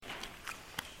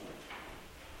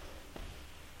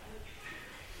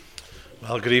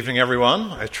Well, good evening,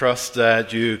 everyone. I trust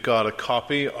that you got a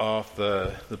copy of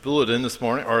the bulletin this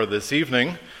morning or this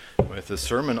evening with the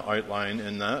sermon outline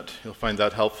in that. You'll find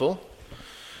that helpful.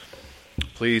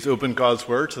 Please open God's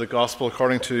Word to the Gospel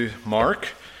according to Mark,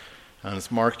 and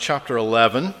it's Mark chapter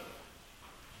 11.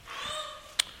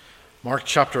 Mark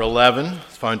chapter 11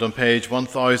 is found on page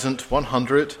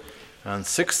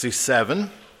 1167.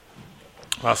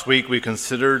 Last week we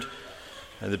considered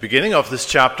at the beginning of this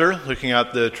chapter, looking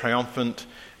at the triumphant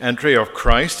entry of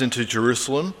Christ into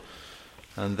Jerusalem.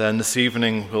 And then this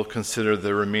evening we'll consider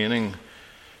the remaining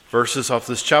verses of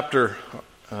this chapter.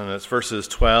 And it's verses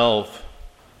 12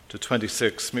 to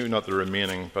 26. Maybe not the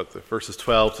remaining, but the verses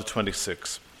 12 to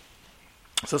 26.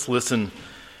 So let's listen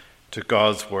to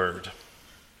God's word.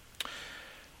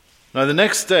 Now the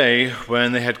next day,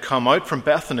 when they had come out from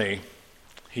Bethany,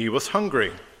 he was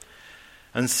hungry.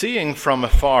 And seeing from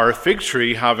afar a fig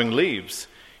tree having leaves,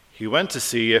 he went to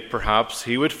see if perhaps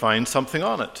he would find something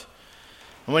on it.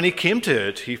 And when he came to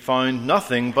it, he found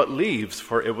nothing but leaves,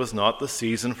 for it was not the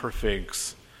season for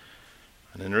figs.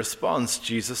 And in response,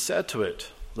 Jesus said to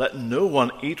it, "Let no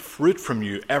one eat fruit from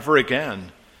you ever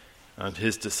again." And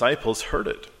his disciples heard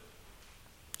it.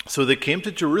 So they came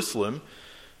to Jerusalem,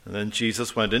 and then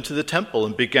Jesus went into the temple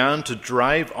and began to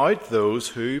drive out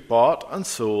those who bought and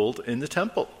sold in the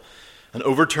temple, and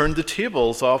overturned the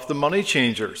tables of the money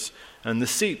changers and the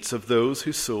seats of those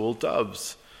who sold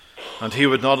doves. And he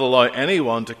would not allow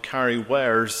anyone to carry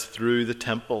wares through the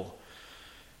temple.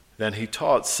 Then he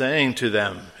taught, saying to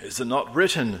them, "Is it not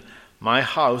written, 'My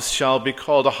house shall be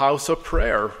called a house of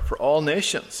prayer for all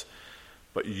nations'?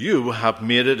 But you have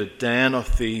made it a den of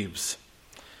thieves."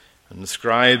 And the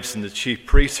scribes and the chief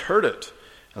priests heard it,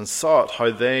 and sought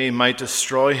how they might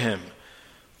destroy him.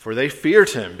 For they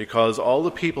feared him, because all the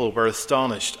people were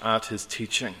astonished at his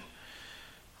teaching.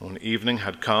 When evening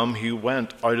had come, he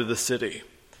went out of the city.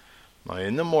 Now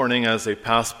in the morning, as they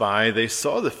passed by, they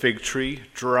saw the fig tree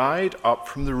dried up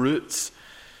from the roots.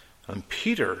 And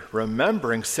Peter,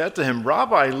 remembering, said to him,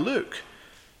 "Rabbi, look,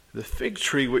 the fig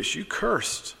tree which you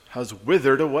cursed has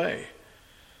withered away."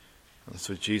 And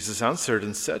so Jesus answered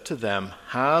and said to them,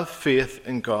 "Have faith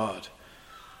in God.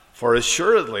 For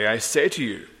assuredly I say to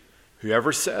you,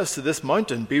 whoever says to this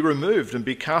mountain, 'Be removed and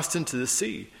be cast into the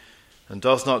sea,' and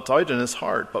does not doubt in his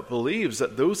heart, but believes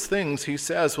that those things he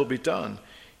says will be done,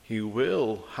 he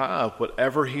will have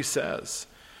whatever he says.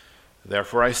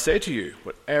 Therefore I say to you,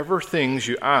 whatever things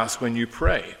you ask when you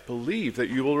pray, believe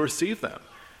that you will receive them,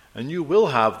 and you will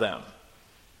have them.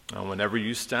 And whenever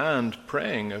you stand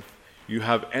praying, if you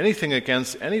have anything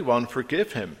against anyone,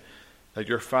 forgive him, that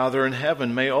your Father in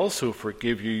heaven may also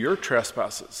forgive you your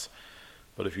trespasses.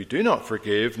 But if you do not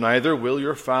forgive, neither will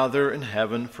your Father in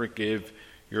heaven forgive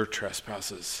your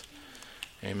trespasses."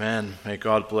 Amen. May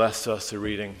God bless us the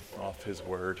reading of his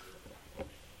word.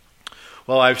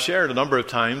 Well, I've shared a number of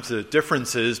times the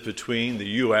differences between the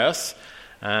US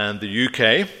and the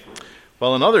UK.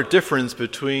 Well, another difference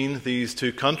between these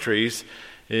two countries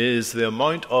is the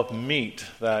amount of meat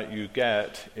that you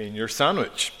get in your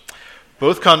sandwich.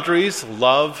 Both countries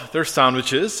love their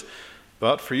sandwiches.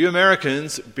 But for you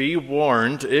Americans, be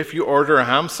warned, if you order a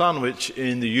ham sandwich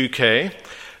in the UK,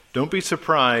 don't be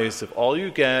surprised if all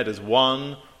you get is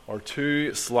 1 or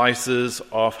 2 slices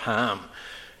of ham.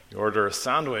 You order a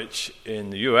sandwich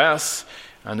in the US,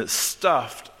 and it's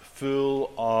stuffed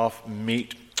full of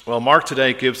meat. Well, Mark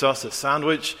today gives us a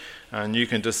sandwich, and you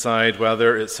can decide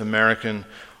whether it's American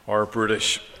or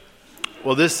British.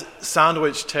 Well, this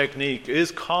sandwich technique is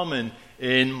common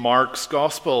in Mark's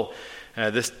Gospel.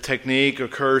 This technique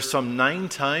occurs some 9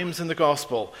 times in the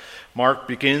Gospel. Mark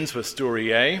begins with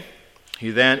story A. He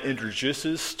then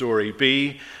introduces story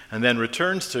B, and then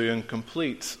returns to and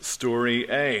completes story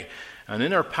A. And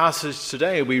in our passage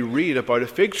today, we read about a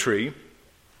fig tree.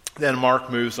 Then Mark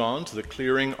moves on to the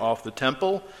clearing of the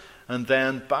temple, and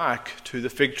then back to the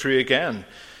fig tree again.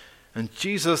 And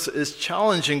Jesus is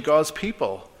challenging God's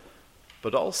people,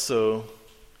 but also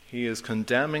he is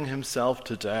condemning himself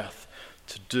to death,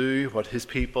 to do what his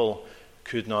people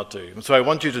could not do. And so I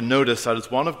want you to notice that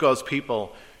as one of God's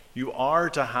people, you are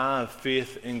to have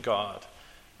faith in God.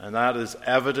 And that is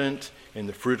evident in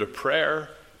the fruit of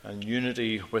prayer and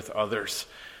unity with others.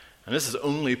 And this is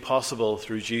only possible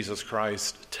through Jesus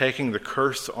Christ taking the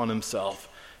curse on himself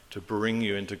to bring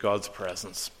you into God's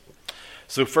presence.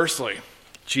 So firstly,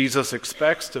 Jesus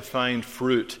expects to find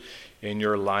fruit in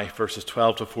your life, verses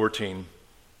 12 to 14.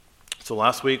 So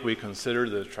last week we considered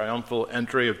the triumphal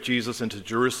entry of Jesus into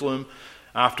Jerusalem.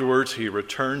 Afterwards, he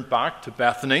returned back to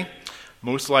Bethany,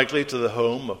 most likely to the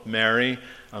home of Mary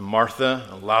and Martha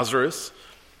and Lazarus.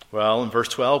 Well, in verse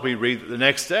 12 we read that the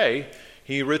next day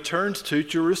he returned to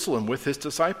Jerusalem with his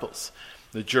disciples.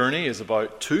 The journey is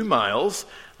about 2 miles,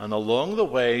 and along the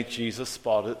way, Jesus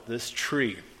spotted this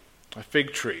tree, a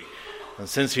fig tree. And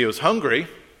since he was hungry,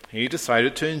 he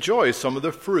decided to enjoy some of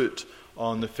the fruit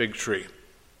on the fig tree.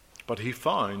 But he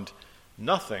found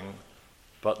nothing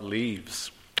but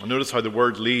leaves. Notice how the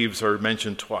word leaves are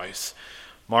mentioned twice.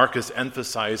 Mark is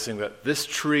emphasizing that this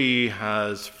tree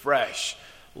has fresh,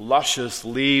 luscious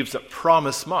leaves that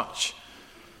promise much.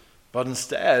 But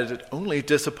instead, it only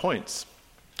disappoints.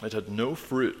 It had no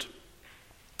fruit.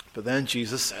 But then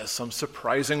Jesus says some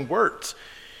surprising words.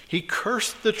 He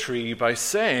cursed the tree by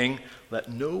saying, "Let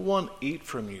no one eat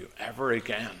from you ever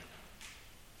again."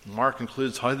 Mark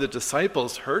includes how the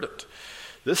disciples heard it.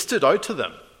 This stood out to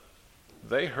them.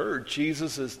 They heard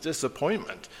Jesus'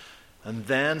 disappointment and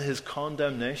then his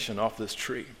condemnation of this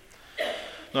tree.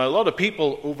 Now, a lot of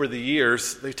people over the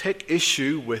years, they take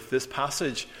issue with this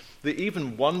passage. They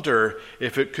even wonder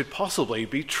if it could possibly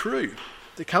be true.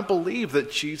 They can't believe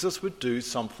that Jesus would do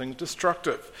something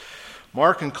destructive.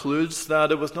 Mark concludes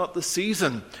that it was not the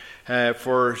season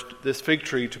for this fig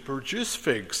tree to produce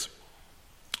figs.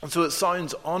 And so it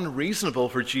sounds unreasonable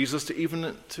for Jesus to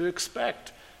even to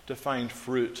expect to find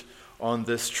fruit on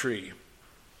this tree.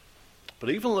 But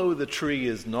even though the tree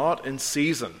is not in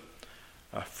season,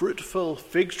 a fruitful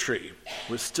fig tree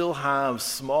would still have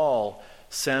small,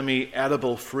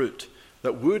 semi-edible fruit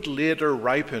that would later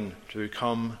ripen to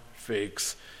become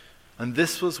figs. And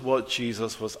this was what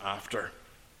Jesus was after.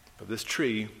 But this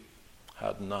tree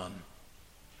had none.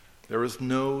 There was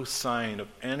no sign of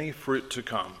any fruit to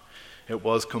come. It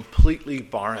was completely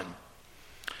barren.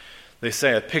 They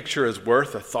say a picture is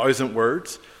worth 1,000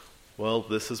 words. Well,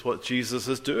 this is what Jesus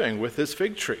is doing with this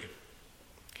fig tree.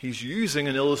 He's using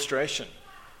an illustration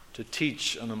to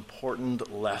teach an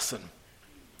important lesson.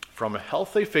 From a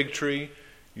healthy fig tree,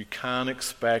 you can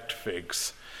expect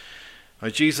figs. Now,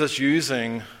 Jesus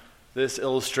using this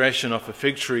illustration of a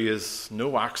fig tree is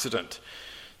no accident.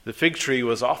 The fig tree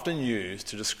was often used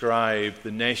to describe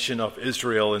the nation of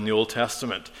Israel in the Old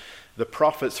Testament. The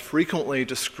prophets frequently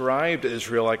described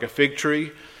Israel like a fig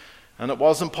tree, and it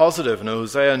wasn't positive. In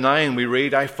Hosea 9 we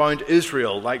read, "I found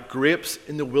Israel like grapes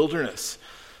in the wilderness.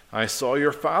 I saw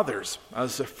your fathers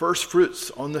as the first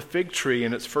fruits on the fig tree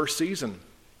in its first season.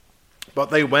 But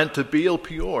they went to Baal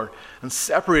Peor and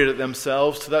separated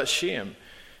themselves to that shame.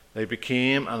 They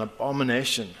became an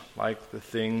abomination like the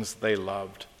things they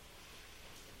loved."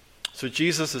 So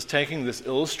Jesus is taking this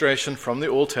illustration from the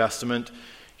Old Testament.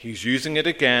 He's using it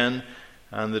again,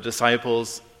 and the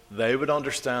disciples, they would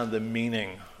understand the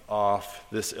meaning of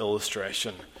this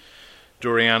illustration.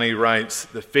 Doriani writes,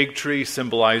 "The fig tree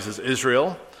symbolizes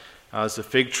Israel. As the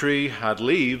fig tree had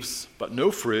leaves but no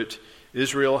fruit,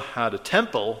 Israel had a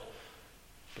temple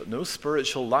but no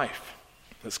spiritual life.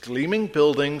 Its gleaming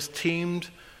buildings teemed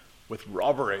with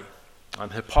robbery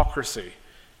and hypocrisy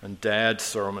and dead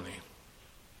ceremony."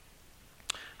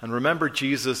 And remember,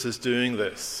 Jesus is doing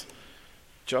this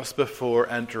just before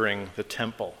entering the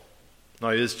temple. Now,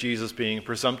 is Jesus being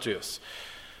presumptuous?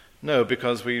 No,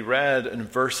 because we read in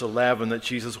verse 11 that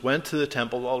Jesus went to the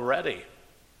temple already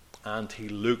and he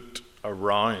looked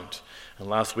around. And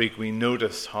last week we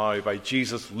noticed how by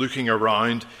Jesus looking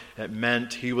around, it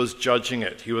meant he was judging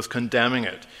it, he was condemning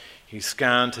it. He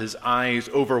scanned his eyes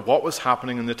over what was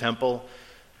happening in the temple,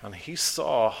 and he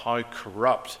saw how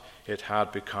corrupt it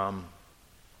had become.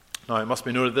 Now, it must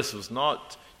be noted this was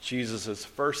not Jesus'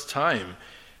 first time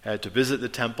to visit the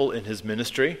temple in his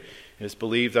ministry. It is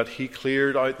believed that he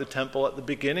cleared out the temple at the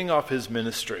beginning of his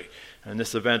ministry, and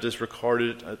this event is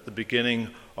recorded at the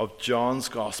beginning of John's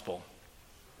Gospel.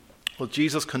 Well,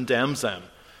 Jesus condemns them,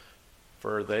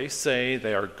 for they say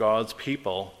they are God's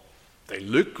people. They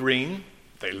look green,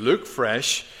 they look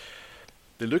fresh,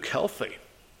 they look healthy.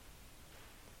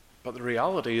 But the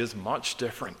reality is much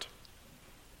different.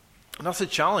 And that's a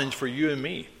challenge for you and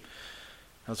me.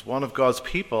 As one of God's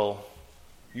people,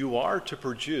 you are to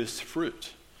produce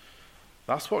fruit.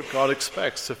 That's what God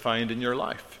expects to find in your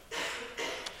life.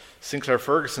 Sinclair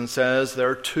Ferguson says there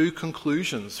are two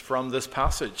conclusions from this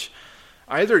passage.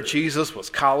 Either Jesus was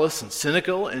callous and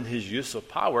cynical in his use of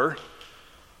power,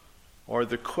 or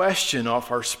the question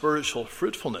of our spiritual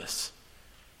fruitfulness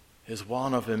is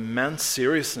one of immense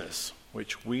seriousness,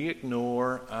 which we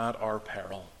ignore at our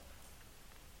peril.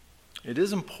 It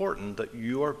is important that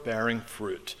you are bearing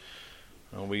fruit,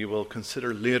 and we will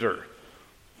consider later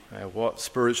what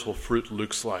spiritual fruit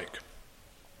looks like.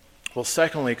 We'll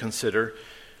secondly consider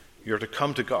you're to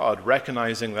come to God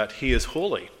recognizing that he is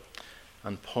holy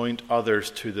and point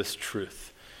others to this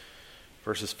truth.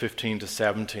 Verses 15 to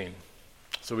 17.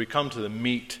 So we come to the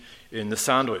meat in the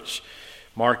sandwich.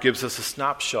 Mark gives us a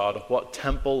snapshot of what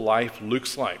temple life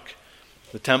looks like.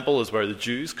 The temple is where the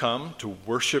Jews come to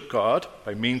worship God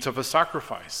by means of a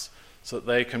sacrifice so that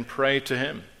they can pray to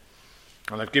him.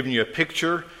 And I've given you a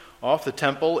picture of the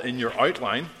temple in your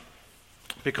outline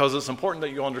because it's important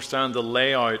that you understand the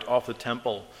layout of the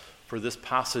temple for this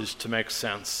passage to make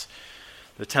sense.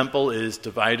 The temple is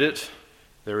divided.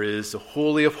 There is the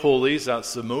Holy of Holies,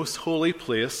 that's the most holy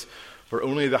place where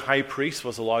only the high priest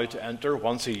was allowed to enter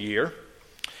once a year.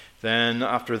 Then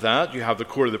after that, you have the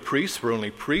court of the priests, where only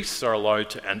priests are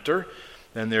allowed to enter.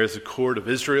 Then there's the court of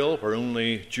Israel, where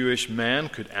only Jewish men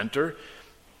could enter.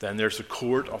 Then there's the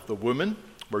court of the women,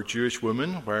 where Jewish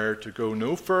women were to go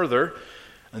no further.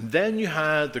 And then you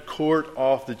had the court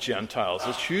of the Gentiles,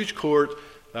 this huge court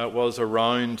that was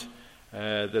around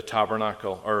the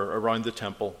tabernacle, or around the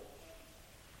temple.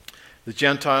 The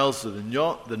Gentiles,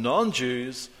 the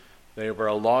non-Jews, they were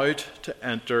allowed to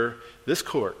enter this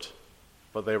court,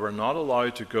 but they were not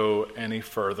allowed to go any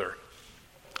further.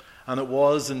 And it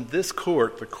was in this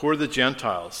court, the court of the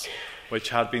Gentiles, which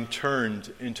had been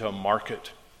turned into a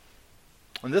market.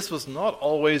 And this was not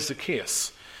always the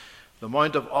case. The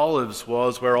Mount of Olives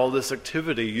was where all this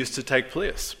activity used to take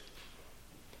place.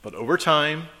 But over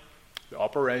time, the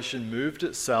operation moved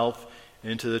itself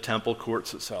into the temple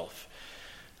courts itself.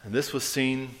 And this was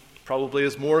seen probably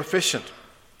as more efficient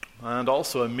and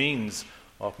also a means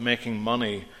of making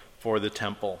money for the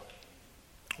temple.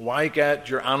 Why get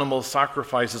your animal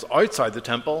sacrifices outside the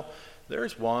temple?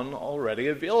 There's one already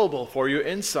available for you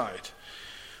inside.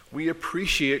 We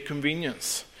appreciate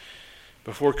convenience.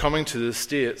 Before coming to the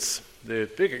States, the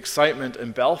big excitement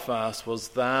in Belfast was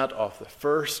that of the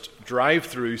first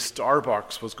drive-through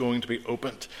Starbucks was going to be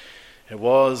opened. It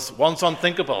was once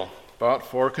unthinkable, but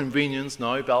for convenience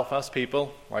now, Belfast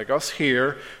people, like us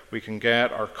here, we can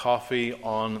get our coffee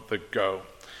on the go.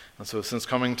 And so since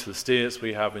coming to the States,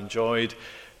 we have enjoyed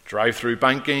drive-through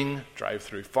banking,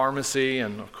 drive-through pharmacy,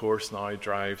 and of course now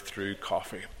drive-through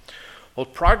coffee. Well,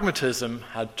 pragmatism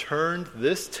had turned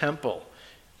this temple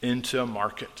into a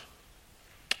market.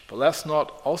 But let's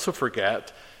not also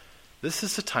forget, this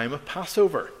is the time of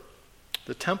Passover.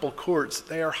 The temple courts,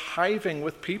 they are hiving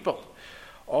with people.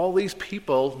 All these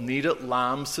people needed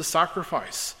lambs to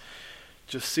sacrifice.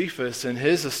 Josephus, in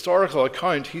his historical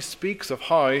account, he speaks of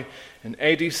how in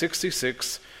AD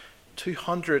 66,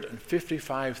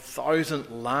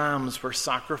 255,000 lambs were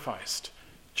sacrificed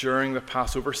during the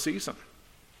Passover season.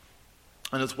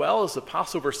 And as well as the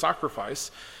Passover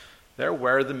sacrifice, there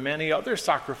were the many other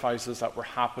sacrifices that were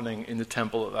happening in the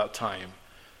temple at that time.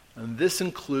 And this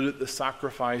included the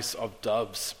sacrifice of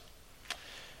doves.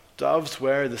 Doves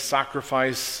were the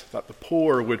sacrifice that the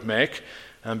poor would make.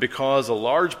 And because a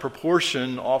large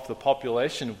proportion of the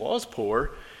population was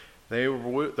poor, there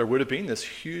would have been this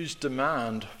huge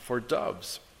demand for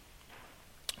doves.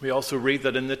 We also read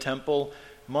that in the temple,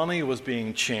 money was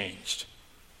being changed.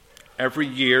 Every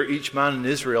year, each man in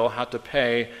Israel had to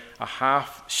pay a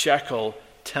half shekel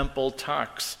temple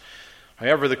tax.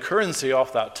 However, the currency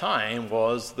of that time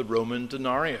was the Roman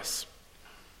denarius.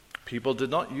 People did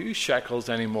not use shekels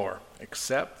anymore,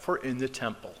 except for in the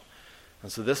temple.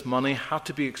 And so this money had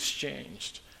to be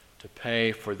exchanged to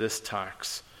pay for this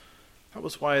tax. That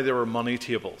was why there were money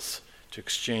tables, to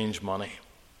exchange money.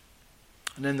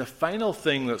 And then the final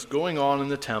thing that's going on in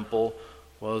the temple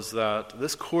was that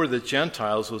this court of the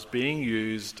Gentiles was being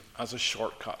used as a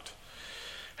shortcut.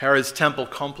 Herod's temple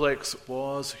complex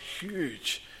was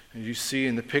huge, as you see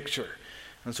in the picture.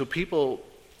 And so people,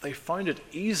 they found it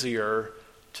easier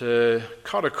to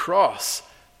cut across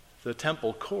the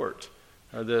temple court,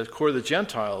 or the court of the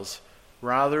Gentiles,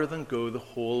 rather than go the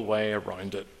whole way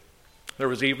around it. There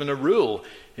was even a rule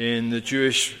in the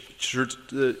Jewish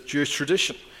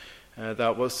tradition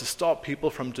that was to stop people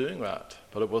from doing that,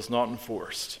 but it was not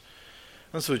enforced.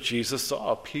 And so Jesus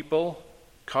saw people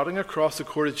cutting across the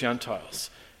court of Gentiles,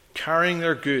 carrying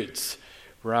their goods,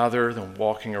 rather than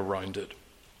walking around it.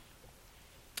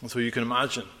 And so you can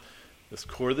imagine this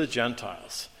court of the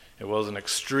Gentiles. It was an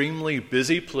extremely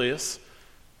busy place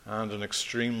and an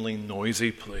extremely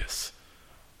noisy place.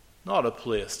 Not a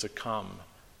place to come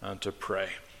and to pray.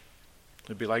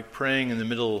 It'd be like praying in the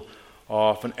middle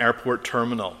of an airport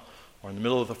terminal, or in the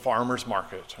middle of the farmer's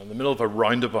market, or in the middle of a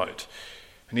roundabout.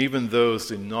 And even those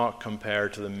do not compare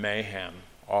to the mayhem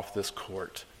of this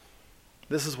court.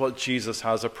 This is what Jesus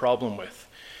has a problem with.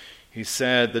 He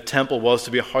said the temple was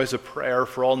to be a house of prayer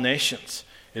for all nations.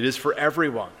 It is for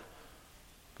everyone.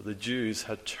 But the Jews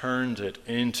had turned it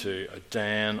into a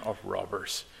den of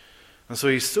robbers. And so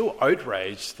he's so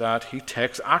outraged that he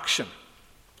takes action.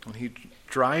 And he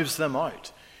drives them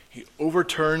out. He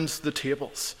overturns the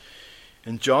tables.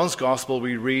 In John's Gospel,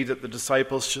 we read that the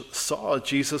disciples saw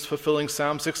Jesus fulfilling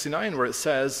Psalm 69, where it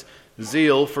says,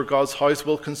 "Zeal for God's house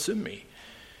will consume me."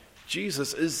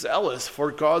 Jesus is zealous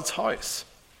for God's house.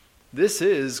 This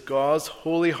is God's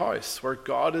holy house, where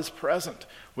God is present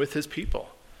with his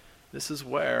people. This is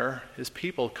where his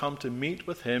people come to meet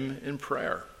with him in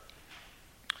prayer.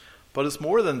 But it's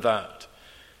more than that.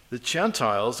 The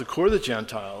Gentiles, the core of the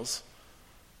Gentiles,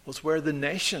 was where the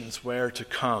nations were to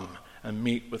come and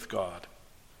meet with God.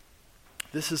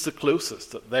 This is the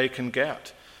closest that they can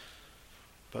get.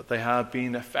 But they have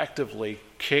been effectively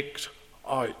kicked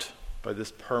out by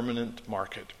this permanent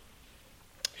market.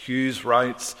 Hughes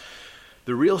writes,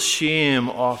 "The real shame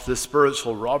of this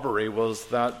spiritual robbery was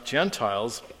that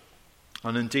Gentiles,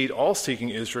 and indeed all seeking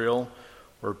Israel,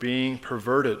 were being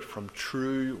perverted from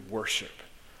true worship."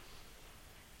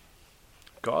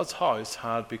 God's house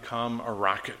had become a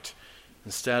racket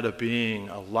instead of being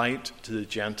a light to the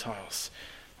Gentiles.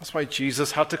 That's why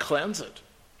Jesus had to cleanse it.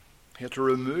 He had to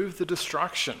remove the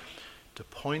distraction to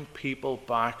point people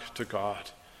back to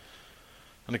God.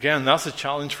 And again, that's a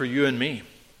challenge for you and me.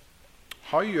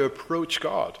 How you approach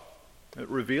God, it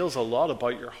reveals a lot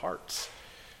about your hearts.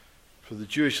 For the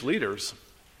Jewish leaders,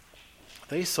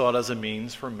 they saw it as a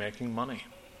means for making money.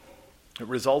 It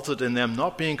resulted in them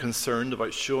not being concerned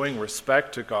about showing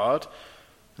respect to God.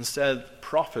 Instead,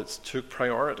 profits took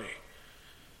priority.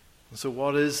 And so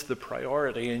what is the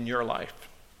priority in your life?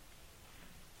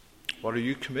 What are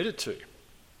you committed to?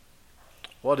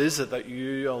 What is it that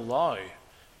you allow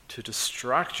to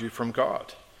distract you from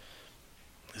God?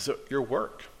 Is it your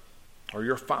work or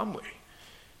your family?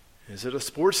 Is it a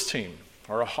sports team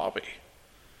or a hobby?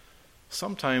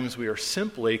 Sometimes we are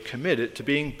simply committed to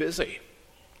being busy.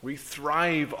 We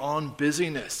thrive on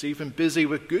busyness, even busy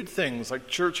with good things like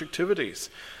church activities.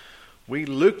 We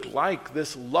look like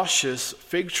this luscious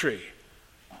fig tree,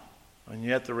 and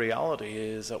yet the reality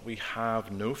is that we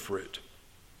have no fruit.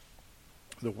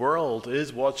 The world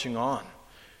is watching on.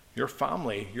 Your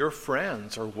family, your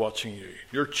friends are watching you.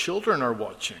 Your children are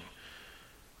watching.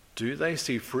 Do they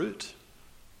see fruit,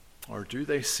 or do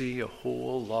they see a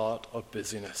whole lot of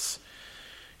busyness?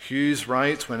 Hughes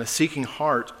writes, "When a seeking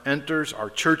heart enters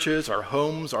our churches, our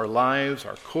homes, our lives,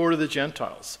 our core to the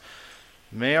Gentiles,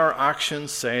 may our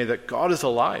actions say that God is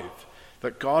alive,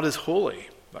 that God is holy,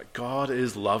 that God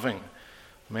is loving.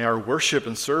 May our worship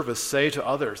and service say to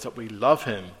others that we love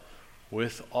him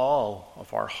with all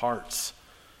of our hearts."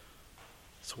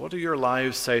 So what do your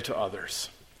lives say to others?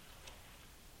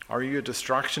 Are you a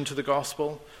distraction to the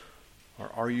gospel,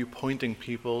 or are you pointing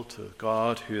people to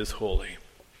God who is holy?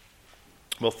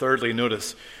 Well, thirdly,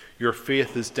 notice your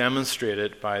faith is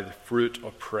demonstrated by the fruit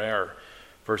of prayer,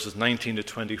 verses 19 to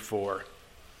 24.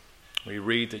 We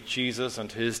read that Jesus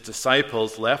and his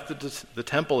disciples left the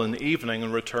temple in the evening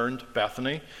and returned to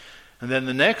Bethany. And then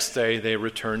the next day they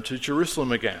returned to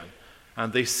Jerusalem again,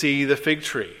 and they see the fig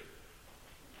tree,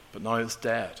 but now it's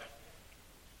dead.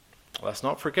 Let's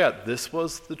not forget, this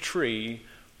was the tree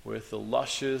with the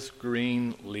luscious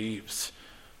green leaves,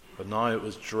 but now it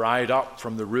was dried up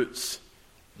from the roots.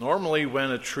 Normally,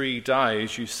 when a tree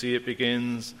dies, you see it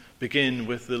begin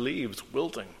with the leaves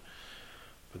wilting.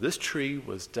 But this tree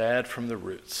was dead from the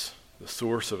roots, the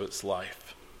source of its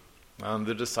life. And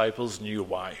the disciples knew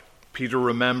why. Peter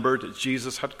remembered that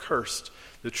Jesus had cursed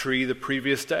the tree the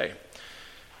previous day.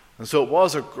 And so it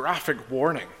was a graphic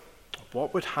warning of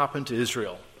what would happen to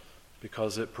Israel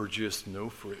because it produced no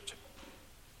fruit.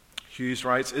 Hughes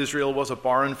writes, "Israel was a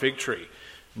barren fig tree,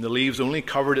 and the leaves only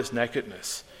covered its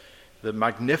nakedness. The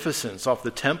magnificence of the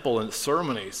temple and its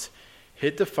ceremonies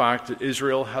hid the fact that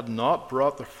Israel had not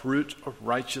brought the fruit of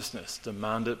righteousness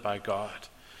demanded by God.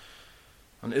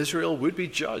 And Israel would be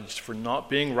judged for not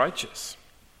being righteous.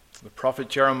 The prophet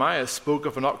Jeremiah spoke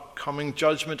of an upcoming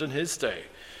judgment in his day.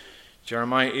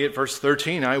 Jeremiah 8 verse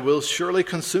 13, "I will surely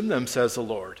consume them, says the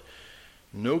Lord.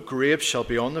 No grapes shall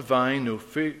be on the vine, no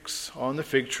figs on the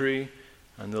fig tree,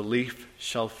 and the leaf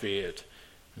shall fade.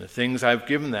 And the things I have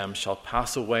given them shall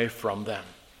pass away from them."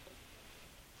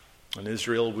 And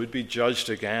Israel would be judged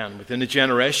again. Within a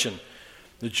generation,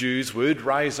 the Jews would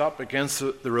rise up against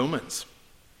the Romans.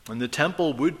 And the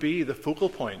temple would be the focal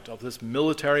point of this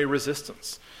military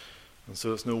resistance. And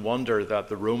so it's no wonder that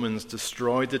the Romans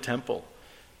destroyed the temple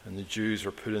and the Jews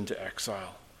were put into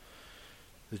exile.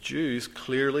 The Jews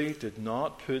clearly did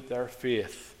not put their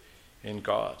faith in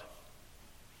God.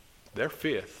 Their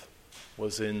faith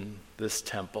was in this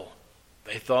temple.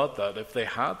 They thought that if they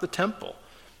had the temple,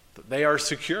 that they are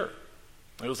secure.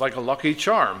 It was like a lucky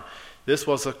charm. This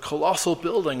was a colossal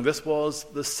building. This was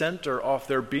the center of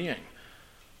their being.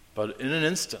 But in an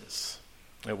instance,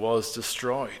 it was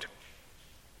destroyed.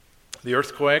 The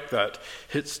earthquake that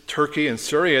hit Turkey and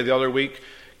Syria the other week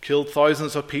killed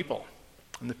thousands of people,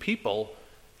 and the people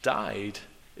died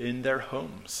in their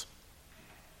homes.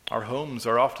 Our homes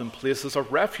are often places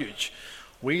of refuge.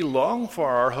 We long for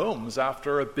our homes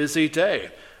after a busy day,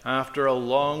 after a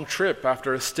long trip,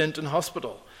 after a stint in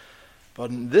hospital. But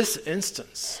in this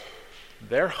instance,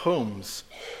 their homes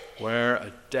were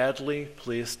a deadly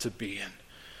place to be in.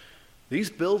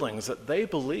 These buildings that they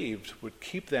believed would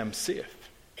keep them safe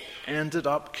ended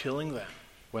up killing them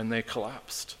when they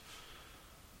collapsed.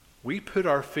 We put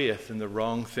our faith in the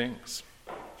wrong things.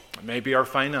 Maybe our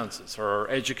finances or our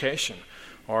education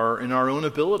or in our own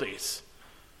abilities.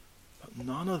 But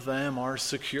none of them are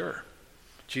secure.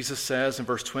 Jesus says in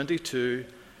verse 22,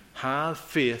 have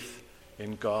faith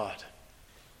in God.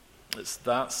 It's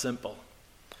that simple.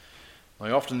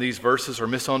 Now, often these verses are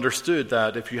misunderstood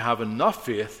that if you have enough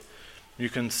faith, you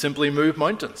can simply move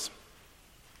mountains.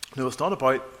 No, it's not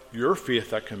about your faith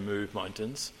that can move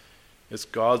mountains. It's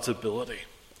God's ability.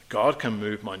 God can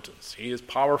move mountains. He is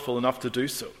powerful enough to do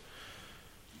so.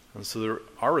 And so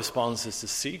our response is to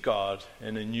see God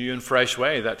in a new and fresh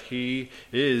way, that he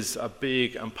is a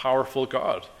big and powerful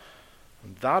God.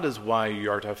 And that is why you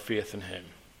are to have faith in him.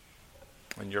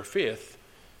 And your faith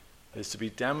is to be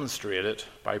demonstrated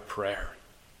by prayer.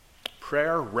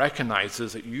 Prayer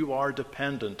recognizes that you are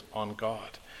dependent on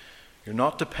God. You're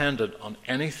not dependent on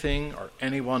anything or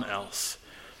anyone else.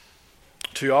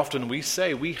 Too often we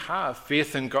say we have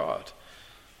faith in God,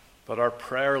 but our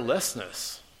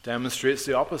prayerlessness demonstrates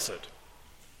the opposite.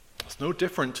 It's no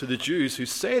different to the Jews who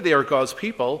say they are God's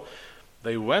people.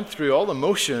 They went through all the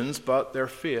motions, but their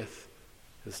faith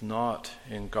is not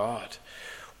in God.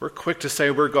 We're quick to say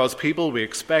we're God's people. We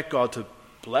expect God to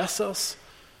bless us,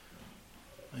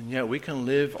 and yet we can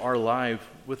live our life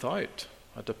without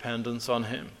a dependence on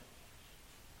him.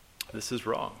 This is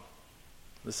wrong.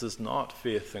 This is not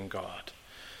faith in God.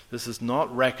 This is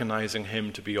not recognizing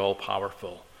him to be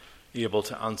all-powerful, able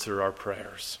to answer our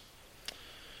prayers.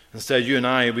 Instead, you and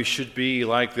I, we should be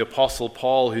like the Apostle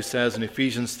Paul, who says in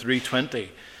Ephesians 3:20,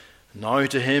 now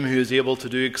to him who is able to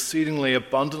do exceedingly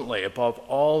abundantly above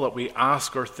all that we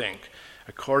ask or think,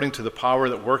 according to the power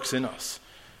that works in us,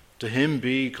 to him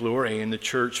be glory in the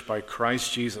church by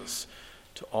Christ Jesus,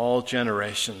 to all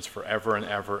generations forever and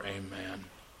ever. Amen.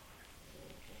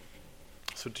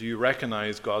 So do you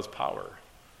recognize God's power,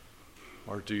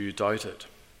 or do you doubt it?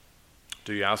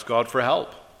 Do you ask God for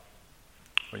help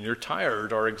when you're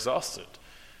tired or exhausted?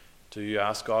 Do you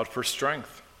ask God for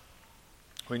strength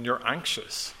when you're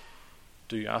anxious?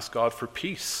 Do you ask God for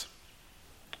peace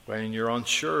when you're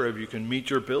unsure if you can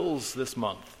meet your bills this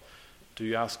month? Do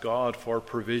you ask God for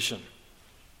provision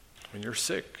when you're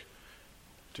sick?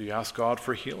 Do you ask God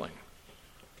for healing?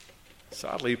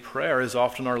 Sadly, prayer is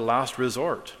often our last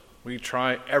resort. We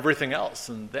try everything else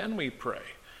and then we pray.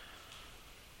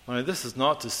 Now, this is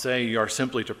not to say you are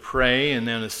simply to pray and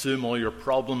then assume all your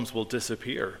problems will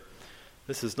disappear.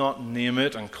 This is not name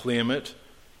it and claim it.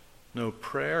 No,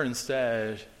 prayer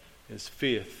instead is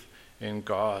faith in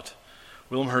God.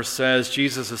 Wilmhurst says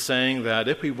Jesus is saying that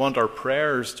if we want our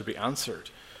prayers to be answered,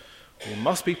 we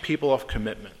must be people of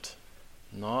commitment,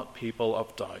 not people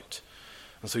of doubt.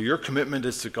 And so your commitment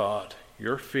is to God.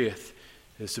 Your faith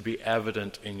is to be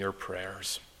evident in your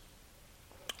prayers.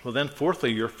 Well, then,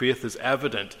 fourthly, your faith is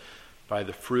evident by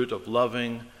the fruit of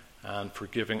loving and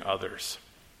forgiving others.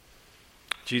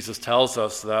 Jesus tells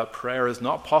us that prayer is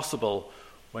not possible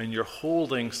when you're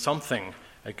holding something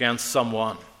against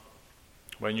someone,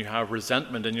 when you have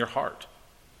resentment in your heart.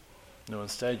 No,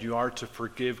 instead, you are to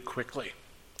forgive quickly.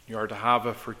 You are to have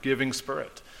a forgiving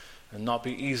spirit and not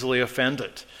be easily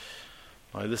offended.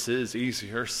 Now, this is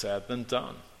easier said than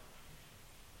done.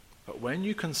 But when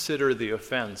you consider the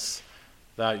offense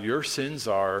that your sins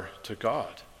are to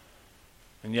God,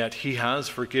 and yet he has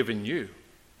forgiven you,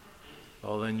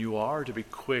 well, then you are to be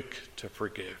quick to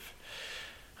forgive.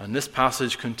 And this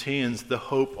passage contains the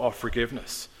hope of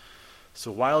forgiveness.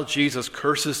 So while Jesus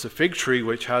curses the fig tree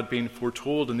which had been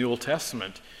foretold in the Old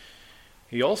Testament,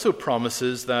 he also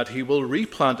promises that he will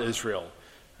replant Israel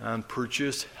and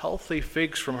produce healthy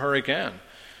figs from her again.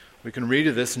 We can read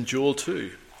of this in Joel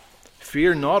 2.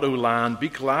 Fear not, O land, be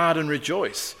glad and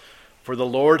rejoice, for the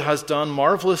Lord has done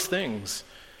marvelous things.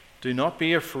 Do not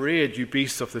be afraid, you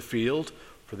beasts of the field,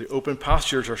 for the open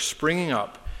pastures are springing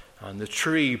up, and the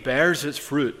tree bears its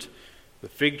fruit. The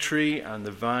fig tree and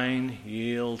the vine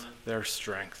yield their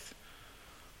strength.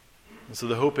 And so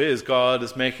the hope is God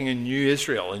is making a new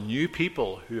Israel, a new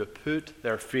people who have put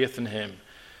their faith in him.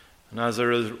 And as a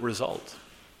result,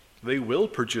 they will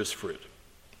produce fruit.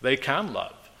 They can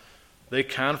love. They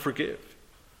can forgive.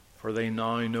 for they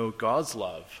now know God's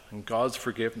love and God's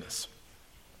forgiveness.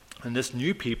 And this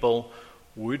new people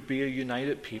would be a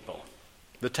united people.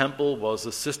 The temple was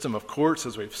a system of courts,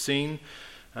 as we've seen,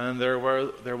 and there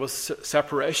was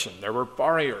separation, there were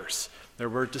barriers, there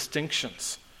were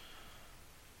distinctions.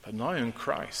 But now in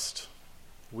Christ,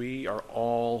 we are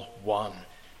all one,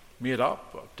 made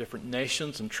up of different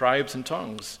nations and tribes and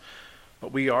tongues,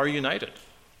 but we are united.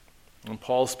 And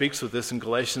Paul speaks of this in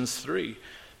Galatians 3.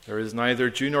 There is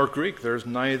neither Jew nor Greek, there is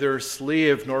neither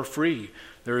slave nor free,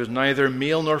 there is neither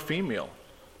male nor female,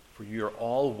 for you are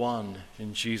all one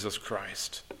in Jesus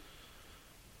Christ.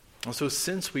 And so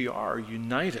since we are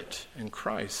united in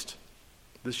Christ,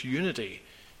 this unity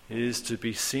is to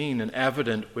be seen and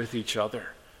evident with each other.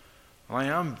 And I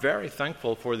am very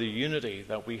thankful for the unity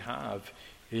that we have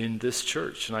in this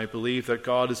church, and I believe that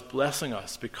God is blessing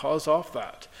us because of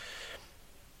that.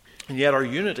 And yet our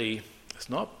unity is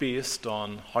not based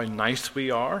on how nice we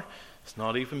are. It's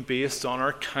not even based on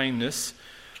our kindness.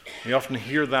 We often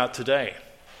hear that today.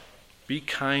 Be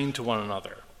kind to one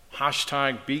another.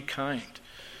 Hashtag be kind.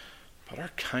 But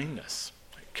our kindness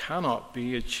cannot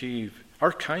be achieved.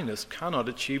 Our kindness cannot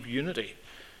achieve unity.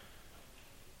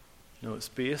 No, it's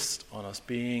based on us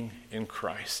being in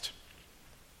Christ.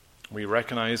 We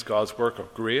recognize God's work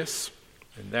of grace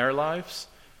in their lives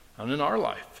and in our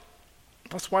life.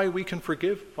 That's why we can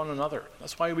forgive one another.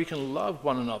 That's why we can love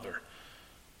one another.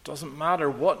 It doesn't matter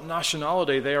what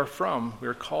nationality they are from,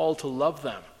 we're called to love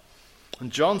them.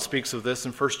 And John speaks of this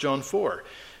in 1 John 4.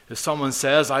 If someone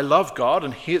says, I love God,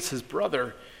 and hates his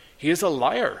brother, he is a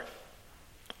liar.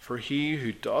 For he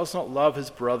who does not love his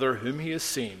brother whom he has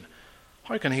seen,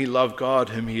 how can he love God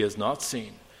whom he has not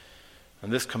seen?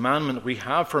 And this commandment we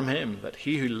have from him, that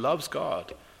he who loves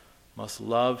God must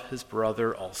love his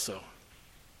brother also.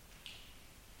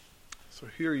 So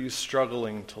here are you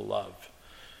struggling to love.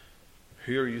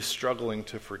 Here are you struggling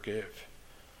to forgive.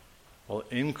 Well,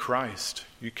 in Christ,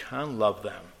 you can love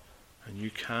them and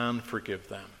you can forgive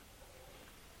them.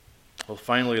 Well,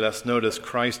 finally, let's notice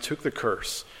Christ took the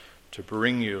curse to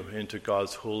bring you into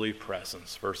God's holy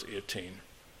presence. Verse 18.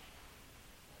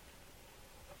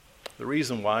 The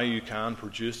reason why you can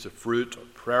produce the fruit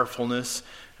of prayerfulness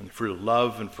and the fruit of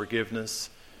love and forgiveness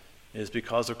is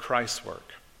because of Christ's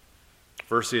work.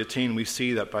 Verse 18, we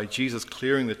see that by Jesus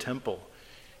clearing the temple,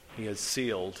 he had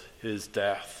sealed his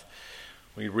death.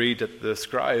 We read that the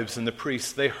scribes and the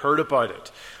priests, they heard about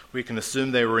it. We can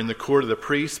assume they were in the court of the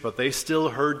priests, but they still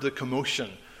heard the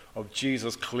commotion of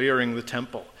Jesus clearing the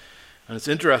temple. And it's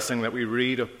interesting that we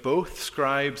read of both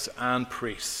scribes and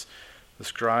priests. The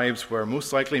scribes were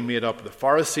most likely made up of the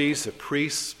Pharisees, the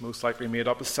priests most likely made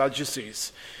up of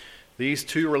Sadducees. These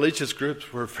two religious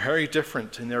groups were very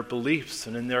different in their beliefs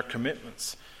and in their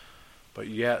commitments, but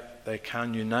yet they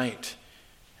can unite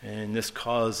in this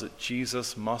cause that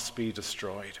Jesus must be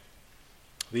destroyed.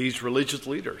 These religious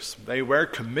leaders, they were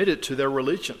committed to their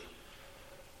religion,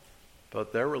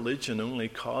 but their religion only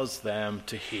caused them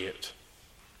to hate.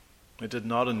 It did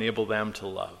not enable them to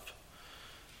love.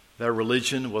 Their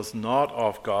religion was not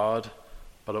of God,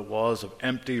 but it was of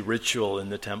empty ritual in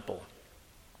the temple.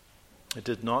 It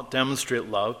did not demonstrate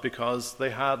love because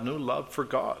they had no love for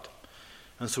God.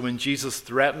 And so when Jesus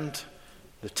threatened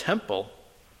the temple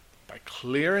by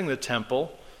clearing the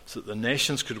temple so that the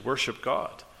nations could worship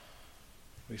God,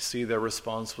 we see their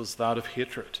response was that of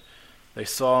hatred. They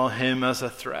saw him as a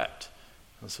threat,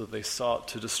 and so they sought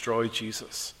to destroy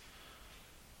Jesus.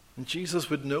 And Jesus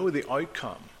would know the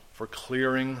outcome for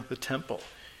clearing the temple.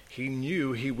 He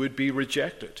knew he would be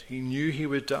rejected. He knew he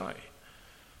would die.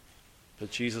 But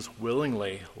Jesus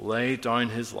willingly laid down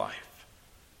his life,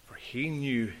 for he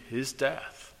knew his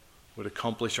death would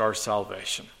accomplish our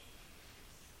salvation.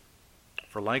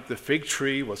 For like the fig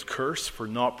tree was cursed for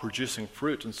not producing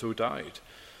fruit and so died,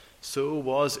 so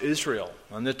was Israel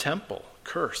and the temple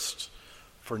cursed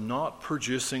for not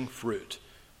producing fruit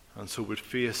and so would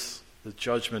face the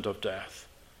judgment of death.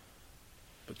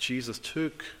 But Jesus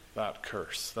took that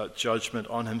curse, that judgment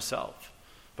on himself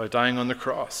by dying on the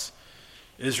cross.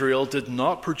 Israel did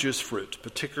not produce fruit,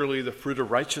 particularly the fruit of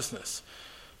righteousness,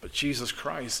 but Jesus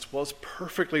Christ was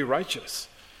perfectly righteous,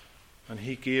 and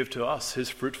he gave to us his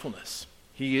fruitfulness.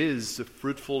 He is the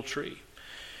fruitful tree.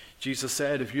 Jesus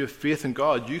said, if you have faith in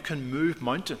God, you can move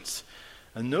mountains.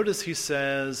 And notice he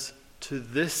says, to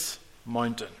this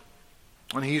mountain.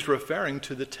 And he's referring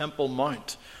to the Temple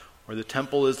Mount, where the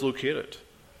temple is located.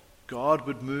 God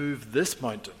would move this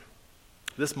mountain.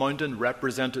 This mountain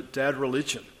represented dead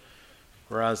religion,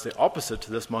 whereas the opposite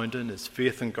to this mountain is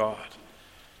faith in God.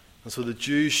 And so the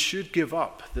Jews should give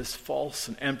up this false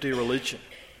and empty religion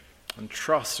and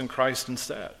trust in Christ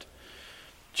instead.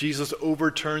 Jesus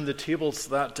overturned the tables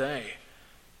that day,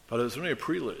 but it was only a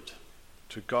prelude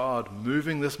to God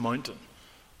moving this mountain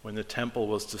when the temple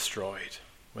was destroyed,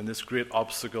 when this great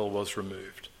obstacle was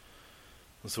removed.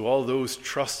 And so all those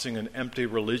trusting in empty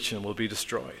religion will be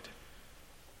destroyed.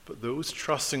 But those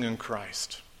trusting in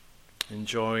Christ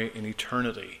enjoy an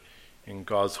eternity in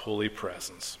God's holy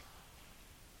presence.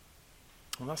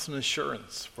 And that's an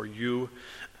assurance for you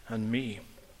and me.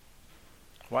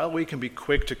 While we can be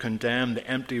quick to condemn the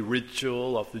empty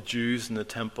ritual of the Jews in the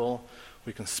temple,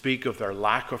 we can speak of their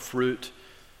lack of fruit,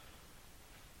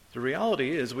 the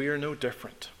reality is we are no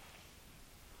different.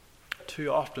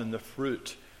 Too often the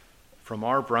fruit from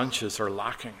our branches are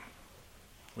lacking.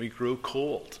 We grow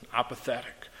cold,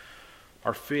 apathetic.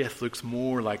 Our faith looks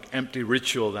more like empty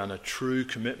ritual than a true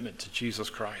commitment to Jesus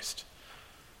Christ.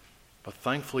 But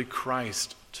thankfully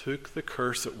Christ took the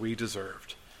curse that we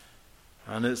deserved.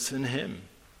 And it's in him,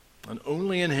 and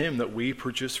only in him, that we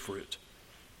produce fruit.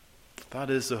 That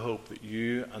is the hope that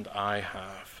you and I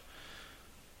have.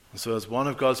 And so as one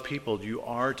of God's people, you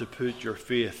are to put your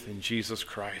faith in Jesus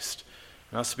Christ.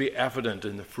 And that's to be evident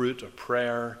in the fruit of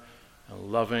prayer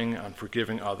and loving and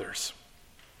forgiving others.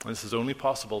 And this is only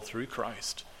possible through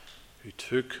Christ, who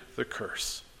took the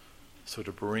curse, so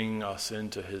to bring us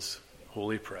into his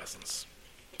holy presence.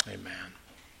 Amen.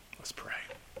 Let's pray.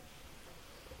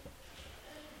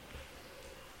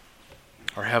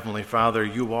 Our Heavenly Father,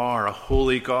 you are a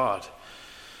holy God.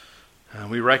 And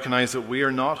we recognize that we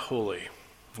are not holy.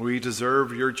 We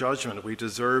deserve your judgment. We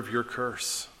deserve your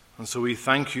curse. And so we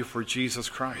thank you for Jesus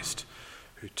Christ,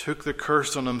 who took the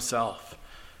curse on himself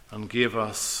and gave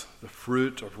us the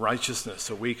fruit of righteousness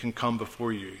so we can come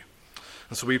before you.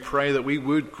 And so we pray that we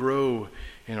would grow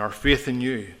in our faith in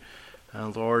you.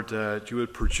 And Lord, that you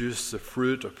would produce the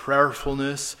fruit of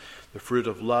prayerfulness, the fruit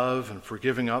of love and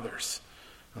forgiving others.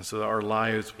 And so that our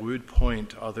lives would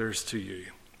point others to you.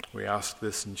 We ask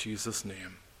this in Jesus'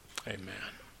 name.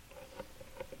 Amen.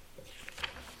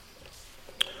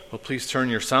 Well, please turn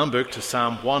your psalm book to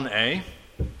Psalm 1a.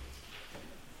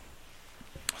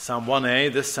 Psalm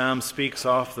 1a, this psalm speaks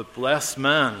of the blessed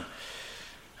man.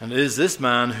 And it is this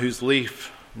man whose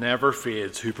leaf never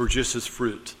fades, who produces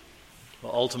fruit.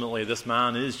 Well, ultimately, this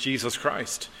man is Jesus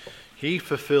Christ. He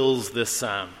fulfills this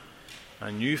psalm.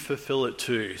 And you fulfill it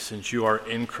too, since you are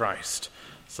in Christ.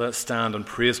 So let's stand and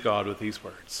praise God with these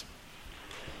words.